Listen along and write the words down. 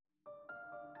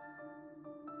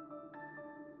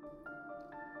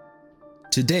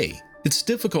Today, it's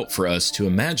difficult for us to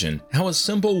imagine how a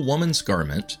simple woman's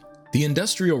garment, the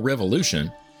Industrial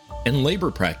Revolution, and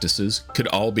labor practices could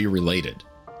all be related.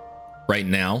 Right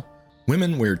now,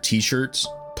 women wear t-shirts,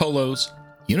 polos,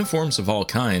 uniforms of all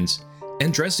kinds,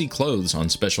 and dressy clothes on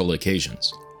special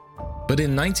occasions. But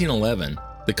in 1911,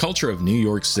 the culture of New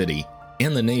York City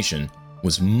and the nation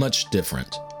was much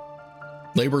different.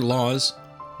 Labor laws,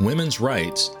 women's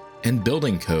rights, and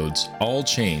building codes all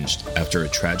changed after a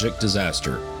tragic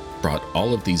disaster brought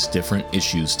all of these different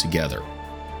issues together.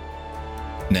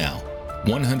 Now,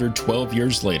 112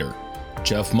 years later,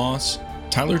 Jeff Moss,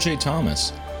 Tyler J.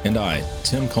 Thomas, and I,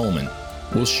 Tim Coleman,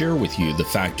 will share with you the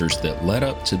factors that led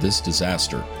up to this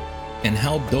disaster and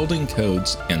how building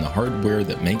codes and the hardware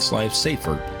that makes life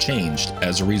safer changed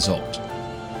as a result.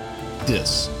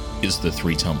 This is the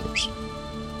Three Tumblers.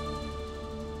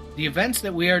 The events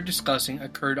that we are discussing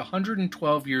occurred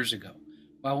 112 years ago.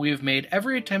 While we have made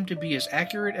every attempt to be as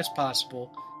accurate as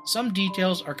possible, some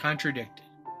details are contradicted.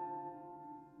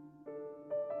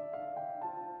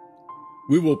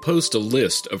 We will post a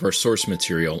list of our source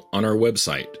material on our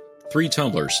website,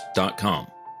 threetumblers.com.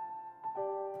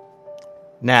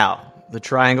 Now, the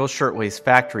Triangle Shirtwaist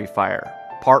Factory Fire,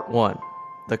 Part 1,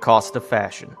 The Cost of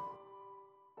Fashion.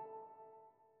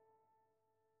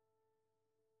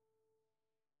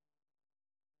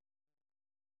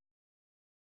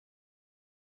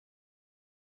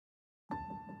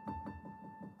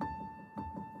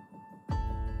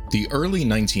 The early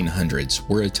 1900s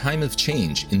were a time of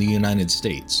change in the United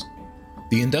States.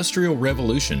 The Industrial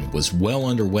Revolution was well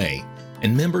underway,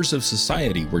 and members of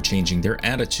society were changing their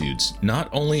attitudes not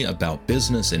only about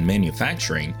business and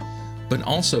manufacturing, but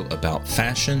also about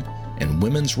fashion and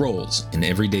women's roles in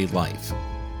everyday life.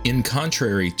 In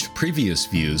contrary to previous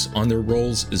views on their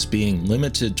roles as being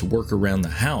limited to work around the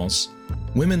house,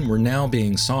 women were now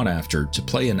being sought after to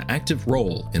play an active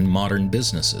role in modern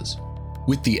businesses.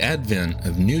 With the advent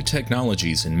of new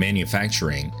technologies in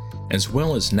manufacturing, as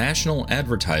well as national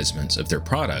advertisements of their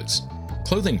products,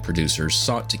 clothing producers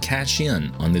sought to cash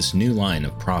in on this new line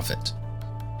of profit.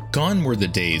 Gone were the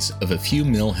days of a few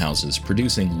mill houses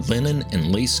producing linen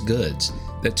and lace goods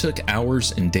that took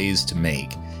hours and days to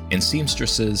make, and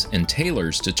seamstresses and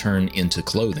tailors to turn into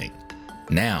clothing.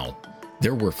 Now,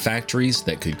 there were factories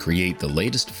that could create the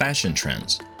latest fashion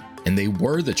trends, and they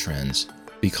were the trends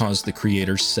because the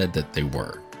creators said that they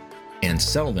were, and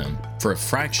sell them for a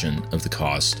fraction of the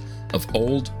cost of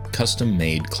old,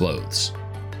 custom-made clothes.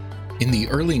 In the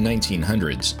early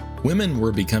 1900s, women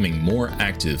were becoming more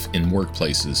active in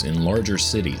workplaces in larger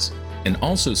cities and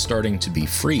also starting to be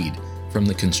freed from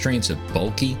the constraints of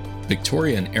bulky,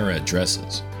 Victorian-era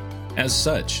dresses. As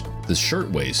such, the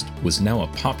shirtwaist was now a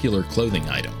popular clothing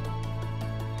item.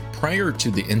 Prior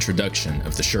to the introduction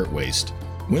of the shirtwaist,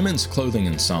 women's clothing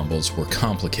ensembles were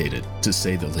complicated, to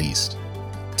say the least.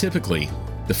 Typically,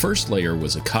 the first layer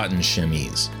was a cotton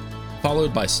chemise,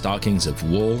 followed by stockings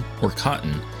of wool or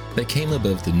cotton that came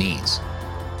above the knees.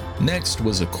 Next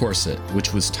was a corset,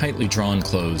 which was tightly drawn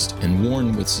closed and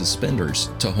worn with suspenders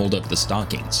to hold up the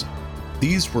stockings.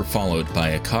 These were followed by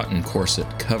a cotton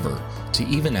corset cover to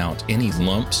even out any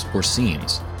lumps or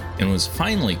seams, and was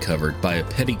finally covered by a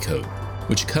petticoat,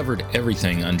 which covered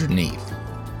everything underneath.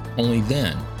 Only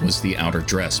then was the outer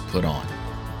dress put on.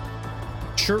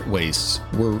 Shirtwaists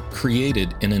were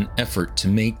created in an effort to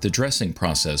make the dressing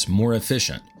process more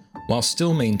efficient, while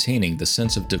still maintaining the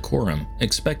sense of decorum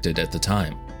expected at the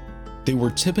time. They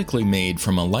were typically made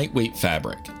from a lightweight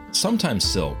fabric, sometimes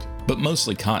silk, but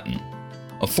mostly cotton.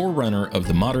 A forerunner of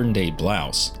the modern-day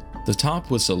blouse, the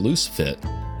top was a loose fit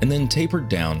and then tapered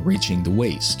down reaching the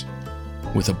waist,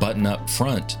 with a button-up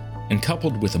front and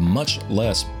coupled with a much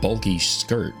less bulky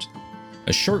skirt.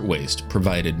 A shirtwaist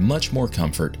provided much more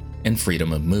comfort and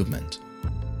freedom of movement.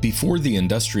 Before the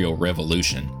Industrial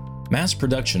Revolution, mass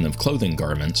production of clothing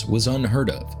garments was unheard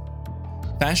of.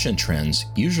 Fashion trends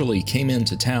usually came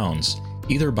into towns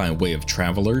either by way of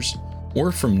travelers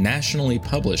or from nationally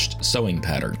published sewing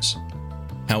patterns.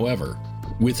 However,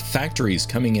 with factories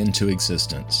coming into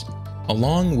existence,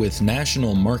 along with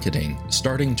national marketing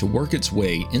starting to work its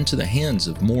way into the hands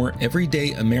of more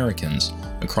everyday Americans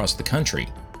across the country,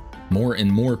 more and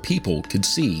more people could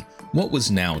see what was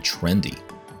now trendy.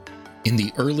 In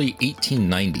the early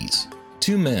 1890s,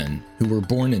 two men who were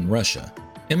born in Russia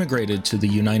immigrated to the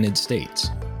United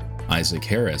States. Isaac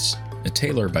Harris, a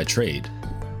tailor by trade,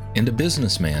 and a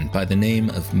businessman by the name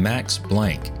of Max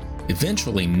Blank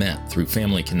eventually met through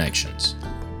family connections.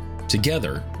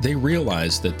 Together, they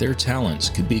realized that their talents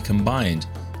could be combined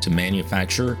to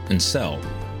manufacture and sell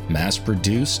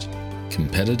mass-produced,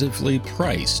 competitively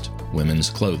priced women's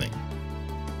clothing.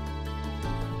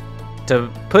 To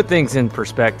put things in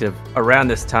perspective, around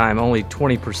this time, only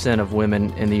 20% of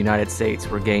women in the United States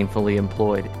were gainfully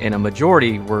employed, and a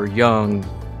majority were young,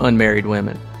 unmarried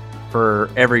women. For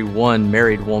every one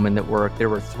married woman that worked, there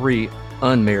were 3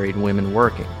 unmarried women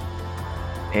working.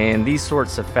 And these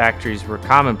sorts of factories were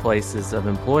common places of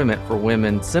employment for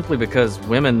women simply because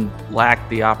women lacked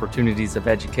the opportunities of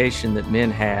education that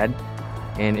men had.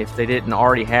 And if they didn't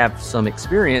already have some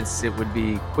experience, it would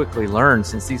be quickly learned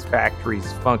since these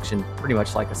factories functioned pretty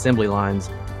much like assembly lines.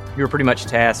 You were pretty much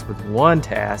tasked with one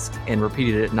task and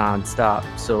repeated it nonstop,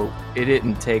 so it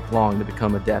didn't take long to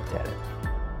become adept at it.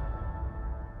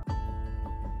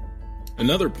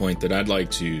 Another point that I'd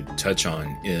like to touch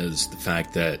on is the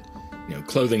fact that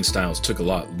clothing styles took a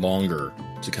lot longer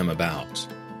to come about.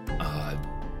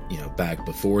 Back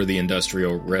before the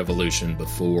Industrial Revolution,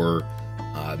 before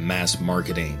mass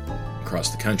marketing across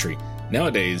the country.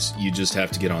 Nowadays, you just have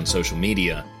to get on social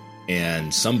media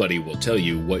and somebody will tell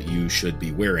you what you should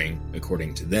be wearing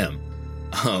according to them.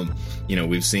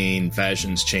 We've seen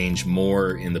fashions change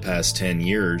more in the past 10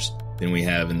 years than we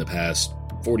have in the past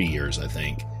 40 years, I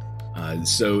think.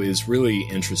 So it's really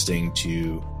interesting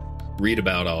to read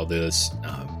about all this,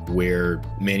 where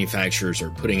manufacturers are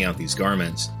putting out these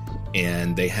garments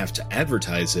and they have to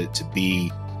advertise it to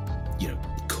be,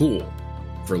 cool,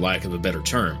 for lack of a better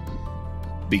term,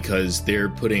 because they're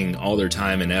putting all their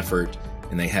time and effort,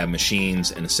 and they have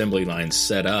machines and assembly lines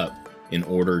set up in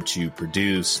order to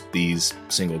produce these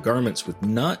single garments with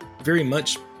not very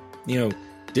much,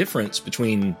 difference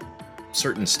between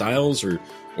certain styles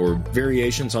or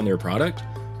variations on their product.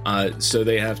 So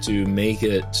they have to make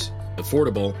it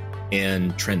affordable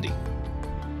and trendy.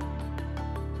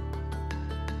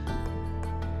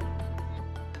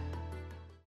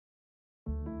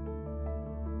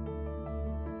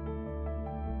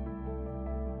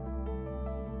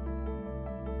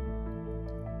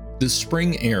 The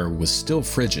spring air was still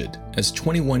frigid as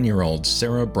 21-year-old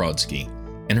Sarah Brodsky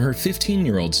and her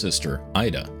 15-year-old sister,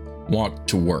 Ida, walked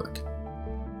to work.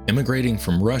 Immigrating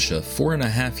from Russia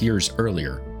 4.5 years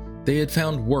earlier, they had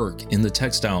found work in the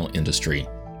textile industry,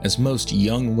 as most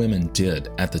young women did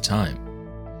at the time.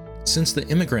 Since the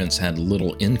immigrants had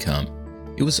little income,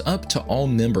 it was up to all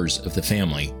members of the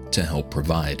family to help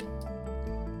provide.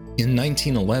 In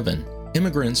 1911,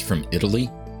 immigrants from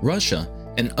Italy, Russia,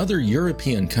 and other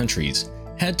European countries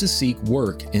had to seek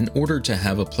work in order to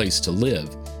have a place to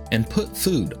live and put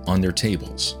food on their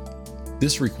tables.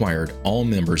 This required all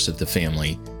members of the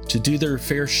family to do their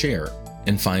fair share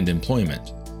and find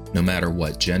employment, no matter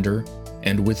what gender,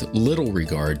 and with little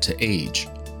regard to age.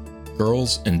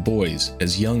 Girls and boys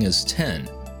as young as 10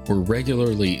 were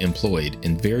regularly employed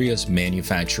in various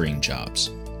manufacturing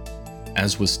jobs.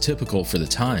 As was typical for the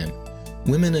time,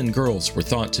 women and girls were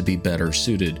thought to be better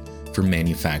suited for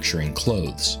manufacturing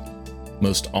clothes.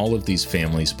 Most all of these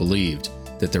families believed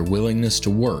that their willingness to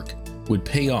work would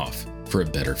pay off for a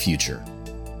better future.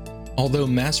 Although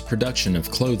mass production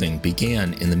of clothing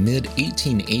began in the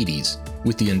mid-1880s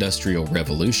with the Industrial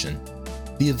Revolution,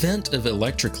 the advent of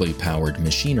electrically powered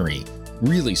machinery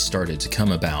really started to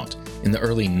come about in the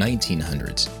early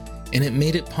 1900s, and it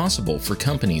made it possible for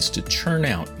companies to churn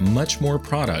out much more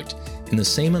product in the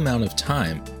same amount of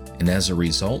time, and as a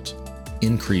result,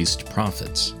 increased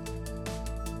profits.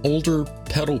 Older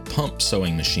pedal pump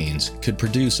sewing machines could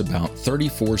produce about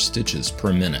 34 stitches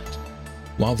per minute,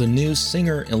 while the new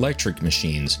Singer electric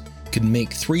machines could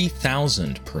make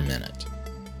 3,000 per minute.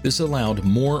 This allowed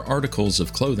more articles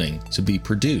of clothing to be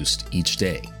produced each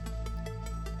day.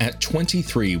 At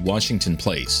 23 Washington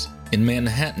Place, in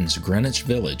Manhattan's Greenwich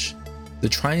Village, the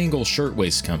Triangle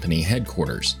Shirtwaist Company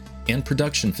headquarters and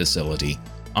production facility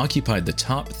occupied the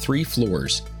top 3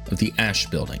 floors of the Ash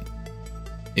Building.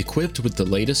 Equipped with the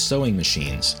latest sewing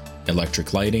machines,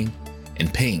 electric lighting,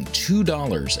 and paying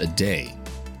 $2 a day,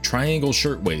 Triangle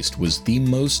Shirtwaist was the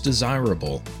most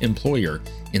desirable employer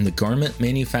in the garment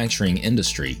manufacturing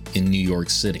industry in New York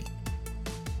City.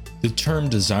 The term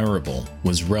desirable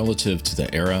was relative to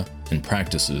the era and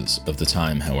practices of the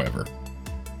time, however,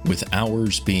 with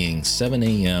hours being 7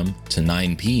 a.m. to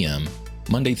 9 p.m.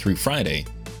 Monday through Friday,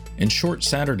 and short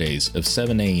Saturdays of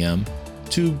 7 a.m.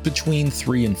 to between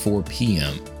 3 and 4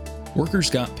 p.m. Workers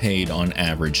got paid on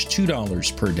average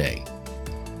 $2 per day.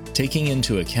 Taking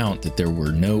into account that there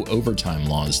were no overtime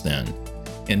laws then,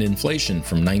 and inflation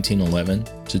from 1911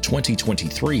 to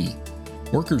 2023,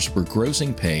 workers were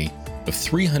grossing pay of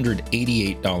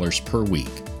 $388 per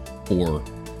week, or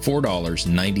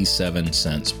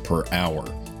 $4.97 per hour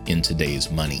in today's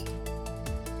money.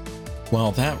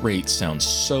 While that rate sounds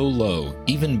so low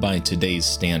even by today's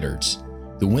standards,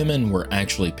 the women were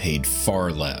actually paid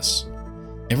far less.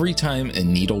 Every time a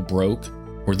needle broke,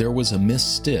 or there was a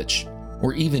missed stitch,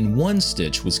 or even one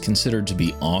stitch was considered to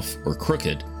be off or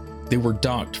crooked, they were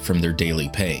docked from their daily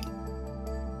pay.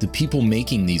 The people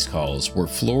making these calls were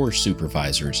floor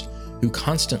supervisors who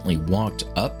constantly walked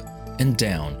up and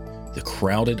down the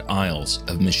crowded aisles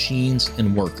of machines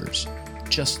and workers,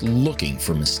 just looking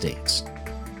for mistakes.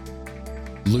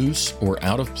 Loose or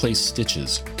out-of-place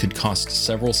stitches could cost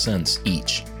several cents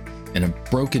each, and a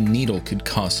broken needle could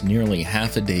cost nearly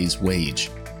half a day's wage.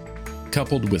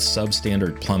 Coupled with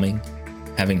substandard plumbing,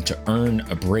 having to earn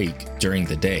a break during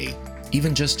the day,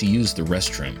 even just to use the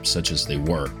restroom, such as they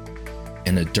were,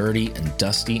 and a dirty and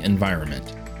dusty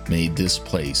environment made this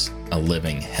place a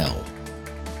living hell.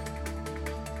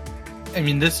 I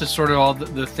mean, this is sort of all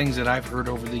the things that I've heard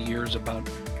over the years about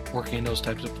working in those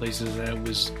types of places, that it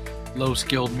was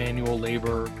low-skilled manual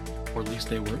labor, or at least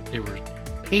they were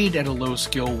paid at a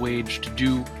low-skill wage to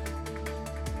do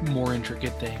more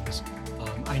intricate things.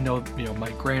 I know, my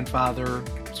grandfather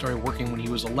started working when he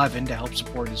was 11 to help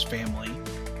support his family.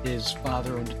 His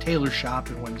father owned a tailor shop,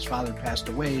 and when his father passed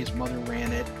away, his mother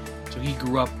ran it. So he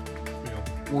grew up,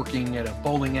 working at a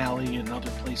bowling alley and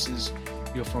other places,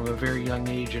 from a very young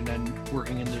age, and then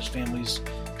working in his family's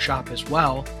shop as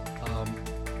well.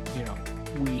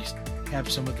 We have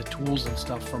some of the tools and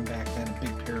stuff from back then, a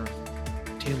big pair of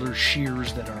tailor's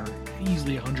shears that are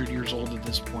easily 100 years old at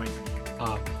this point.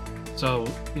 So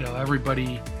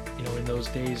everybody, in those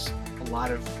days, a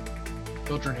lot of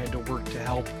children had to work to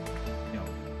help,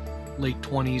 late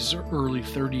 20s or early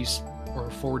 30s or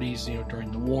 40s,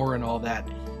 during the war and all that,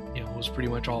 it was pretty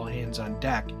much all hands on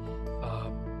deck.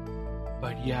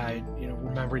 But yeah,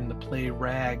 remembering the play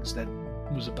Rags, that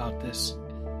was about this,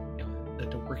 that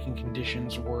the working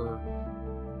conditions were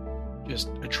just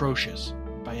atrocious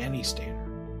by any standard.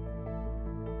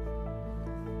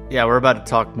 Yeah, we're about to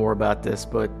talk more about this,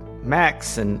 but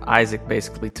Max and Isaac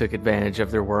basically took advantage of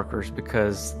their workers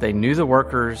because they knew the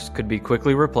workers could be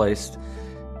quickly replaced,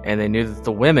 and they knew that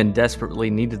the women desperately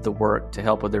needed the work to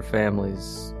help with their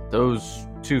families. Those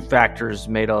two factors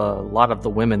made a lot of the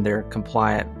women there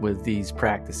compliant with these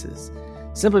practices,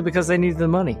 simply because they needed the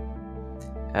money.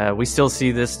 We still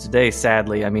see this today,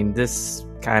 sadly. I mean, this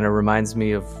kind of reminds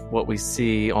me of what we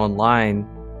see online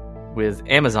with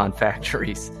Amazon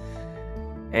factories.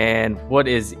 And what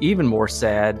is even more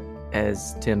sad,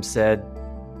 as Tim said,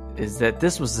 is that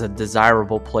this was a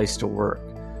desirable place to work,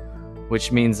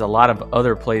 which means a lot of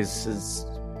other places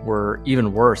were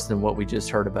even worse than what we just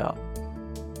heard about.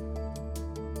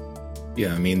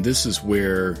 Yeah, I mean, this is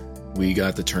where we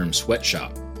got the term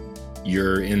sweatshop.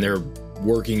 You're in there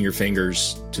working your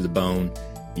fingers to the bone.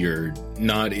 You're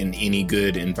not in any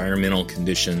good environmental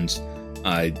conditions.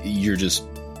 You're just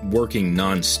working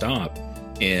nonstop,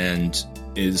 and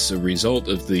is a result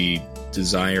of the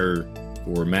desire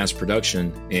for mass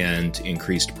production and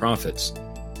increased profits.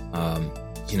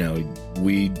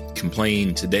 We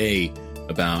complain today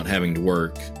about having to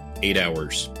work 8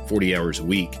 hours, 40 hours a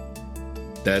week.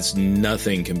 That's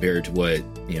nothing compared to what,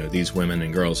 these women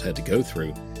and girls had to go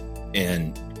through.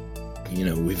 And,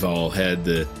 we've all had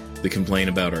the complaint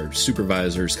about our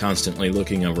supervisors constantly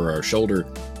looking over our shoulder.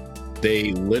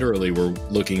 They literally were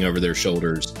looking over their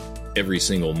shoulders every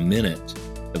single minute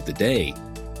of the day.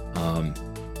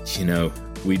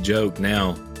 We joke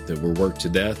now that we're worked to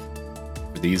death.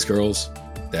 For these girls,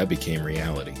 that became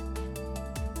reality.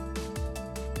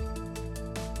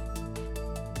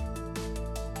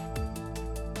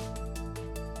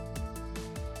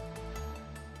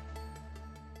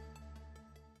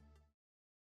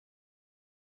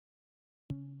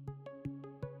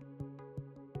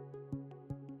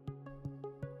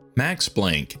 Max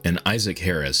Blank and Isaac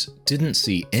Harris didn't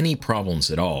see any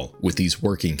problems at all with these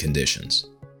working conditions.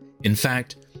 In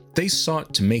fact, they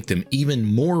sought to make them even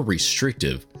more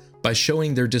restrictive by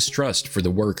showing their distrust for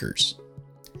the workers.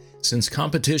 Since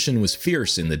competition was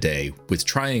fierce in the day, with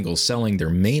Triangle selling their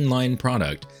mainline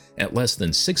product at less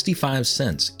than 65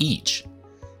 cents each,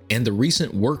 and the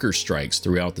recent worker strikes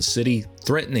throughout the city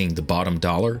threatening the bottom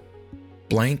dollar,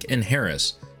 Blank and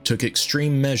Harris took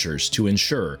extreme measures to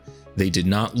ensure they did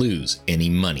not lose any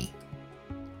money.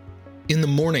 In the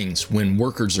mornings when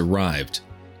workers arrived,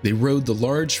 they rode the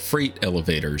large freight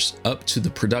elevators up to the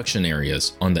production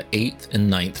areas on the 8th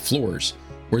and 9th floors,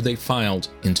 where they filed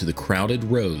into the crowded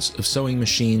rows of sewing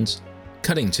machines,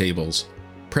 cutting tables,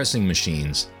 pressing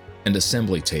machines, and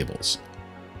assembly tables.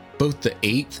 Both the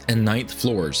 8th and 9th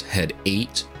floors had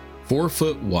 8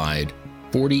 4-foot wide,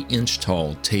 40-inch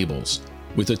tall tables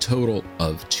with a total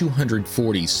of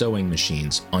 240 sewing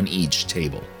machines on each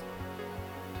table.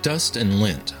 Dust and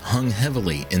lint hung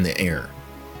heavily in the air,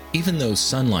 Even though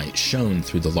sunlight shone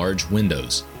through the large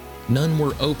windows, none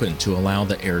were open to allow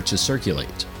the air to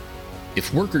circulate.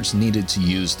 If workers needed to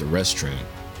use the restroom,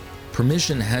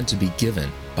 permission had to be given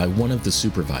by one of the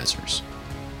supervisors.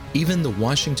 Even the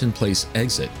Washington Place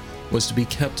exit was to be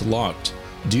kept locked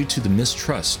due to the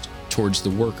mistrust towards the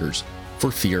workers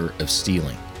for fear of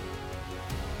stealing.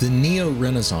 The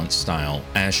Neo-Renaissance style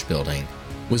Ash Building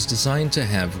was designed to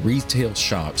have retail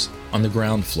shops on the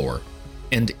ground floor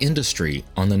and industry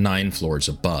on the 9 floors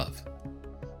above.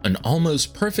 An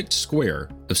almost perfect square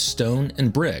of stone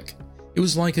and brick, it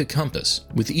was like a compass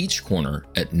with each corner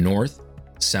at north,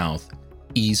 south,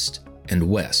 east, and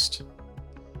west.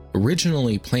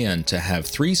 Originally planned to have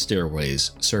 3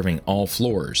 stairways serving all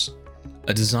floors,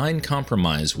 a design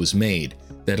compromise was made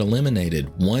that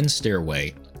eliminated 1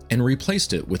 stairway and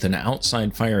replaced it with an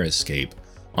outside fire escape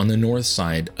on the north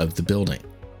side of the building.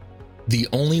 The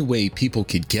only way people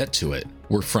could get to it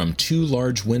were from 2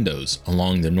 large windows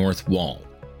along the north wall.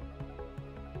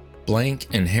 Blank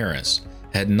and Harris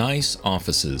had nice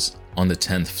offices on the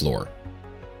 10th floor.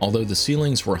 Although the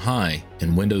ceilings were high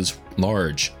and windows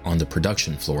large on the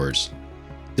production floors,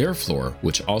 their floor,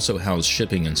 which also housed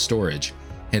shipping and storage,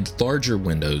 had larger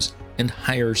windows and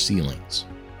higher ceilings.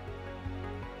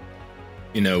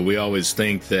 You know, we always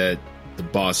think that the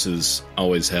bosses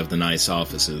always have the nice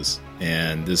offices,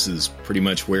 and this is pretty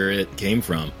much where it came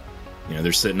from. You know,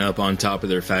 they're sitting up on top of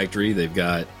their factory. They've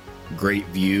got great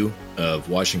view of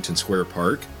Washington Square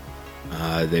Park.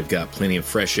 They've got plenty of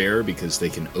fresh air because they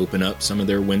can open up some of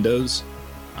their windows.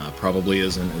 Probably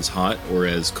isn't as hot or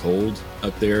as cold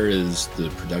up there as the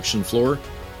production floor,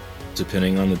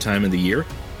 depending on the time of the year.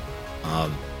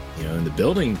 You know, in the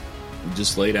building,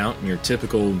 just laid out in your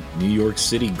typical New York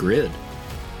City grid.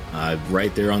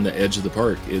 Right there on the edge of the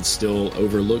park. It still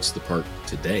overlooks the park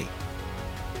today.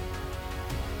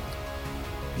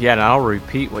 Yeah, and I'll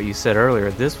repeat what you said earlier.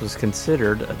 This was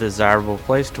considered a desirable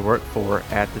place to work for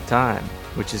at the time,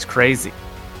 which is crazy.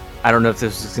 I don't know if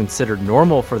this was considered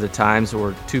normal for the times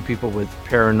or 2 people with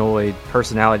paranoid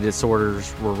personality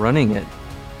disorders were running it,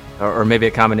 or maybe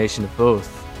a combination of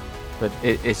both. But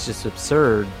it's just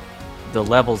absurd the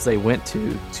levels they went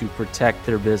to protect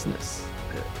their business.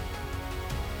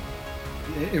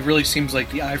 It really seems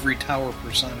like the ivory tower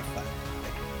personified.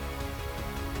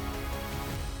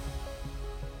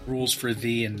 Rules for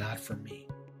thee and not for me.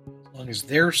 As long as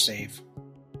they're safe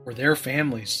or their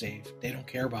family's safe, they don't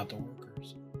care about the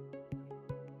workers.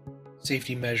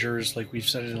 Safety measures, like we've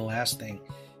said in the last thing,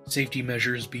 safety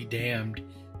measures be damned.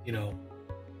 You know,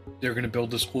 they're going to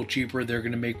build the school cheaper, they're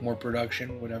going to make more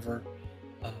production, whatever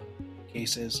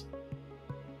case is.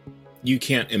 You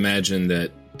can't imagine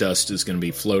that dust is going to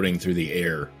be floating through the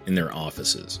air in their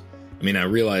offices. I mean, I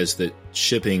realize that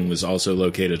shipping was also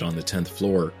located on the 10th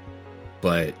floor,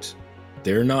 but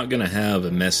they're not going to have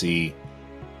a messy,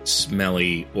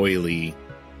 smelly, oily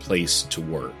place to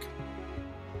work.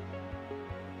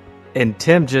 And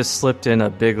Tim just slipped in a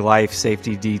big life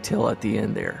safety detail at the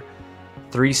end there.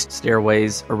 3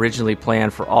 stairways originally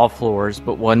planned for all floors,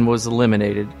 but 1 was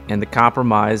eliminated, and the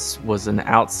compromise was an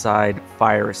outside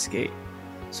fire escape.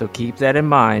 So keep that in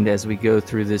mind as we go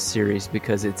through this series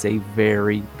because it's a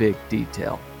very big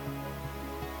detail.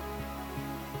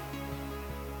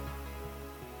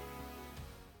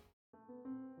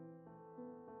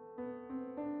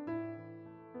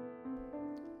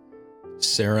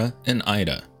 Sarah and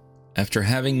Ida, after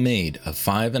having made a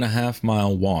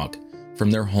 5.5-mile walk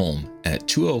from their home at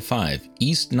 205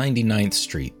 East 99th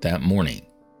Street that morning,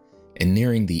 and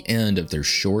nearing the end of their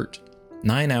short,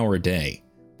 9-hour day,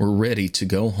 were ready to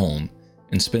go home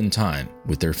and spend time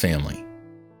with their family.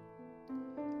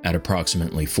 At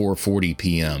approximately 4:40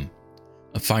 p.m.,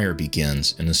 a fire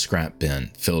begins in a scrap bin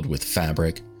filled with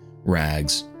fabric,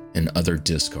 rags, and other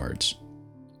discards.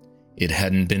 It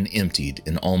hadn't been emptied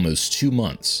in almost 2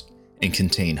 months and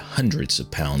contained hundreds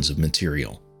of pounds of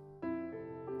material.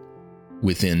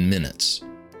 Within minutes,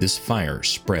 this fire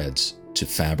spreads to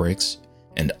fabrics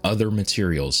and other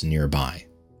materials nearby.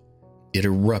 It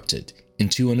erupted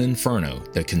into an inferno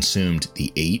that consumed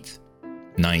the 8th,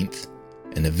 9th,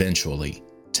 and eventually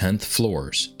 10th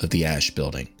floors of the Ash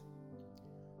Building.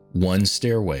 1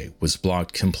 stairway was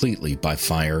blocked completely by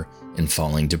fire and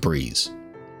falling debris.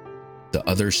 The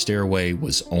other stairway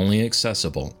was only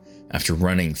accessible after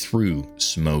running through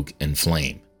smoke and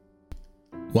flame.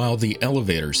 While the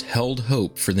elevators held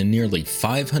hope for the nearly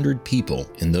 500 people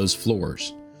in those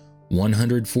floors,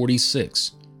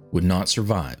 146 would not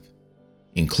survive,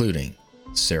 including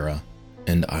Sarah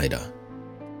and Ida.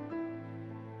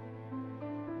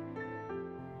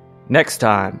 Next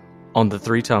time on The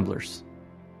 3 Tumblers.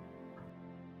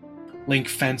 link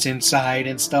fence inside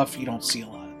and stuff. You don't see a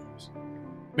lot of those.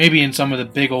 Maybe in some of the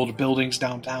big old buildings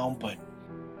downtown, but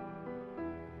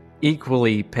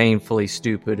Equally painfully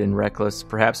stupid and reckless,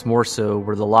 perhaps more so,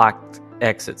 were the locked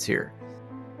exits here.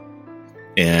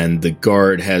 And the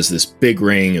guard has this big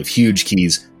ring of huge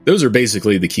keys. Those are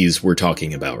basically the keys we're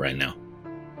talking about right now.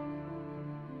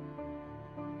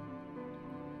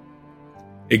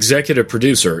 Executive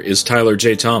producer is Tyler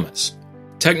J. Thomas.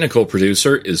 Technical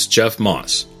producer is Jeff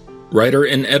Moss. Writer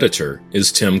and editor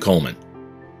is Tim Coleman.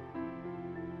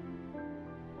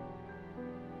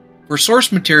 for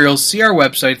source materials, see our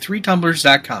website,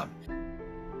 3tumblers.com.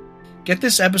 Get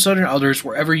this episode and others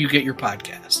wherever you get your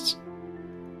podcasts.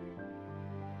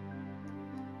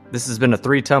 This has been a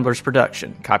 3 Tumblers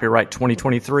production. Copyright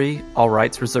 2023, all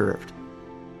rights reserved.